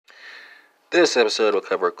This episode will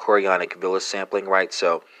cover chorionic villus sampling, right?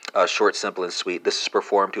 So, short, simple, and sweet. This is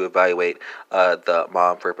performed to evaluate the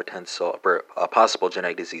mom for possible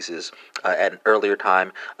genetic diseases at an earlier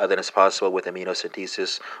time than is possible with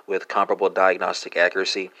immunocentesis with comparable diagnostic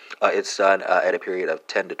accuracy. It's done at a period of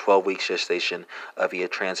 10 to 12 weeks gestation via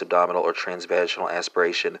transabdominal or transvaginal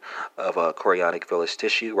aspiration of chorionic villus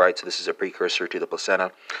tissue, right? So, this is a precursor to the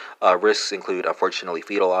placenta. Risks include, unfortunately,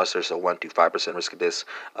 fetal loss. There's a 1 to 5% risk of this,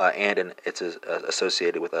 it's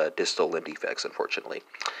associated with distal limb defects, unfortunately.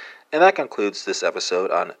 And that concludes this episode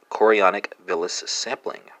on chorionic villus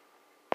sampling.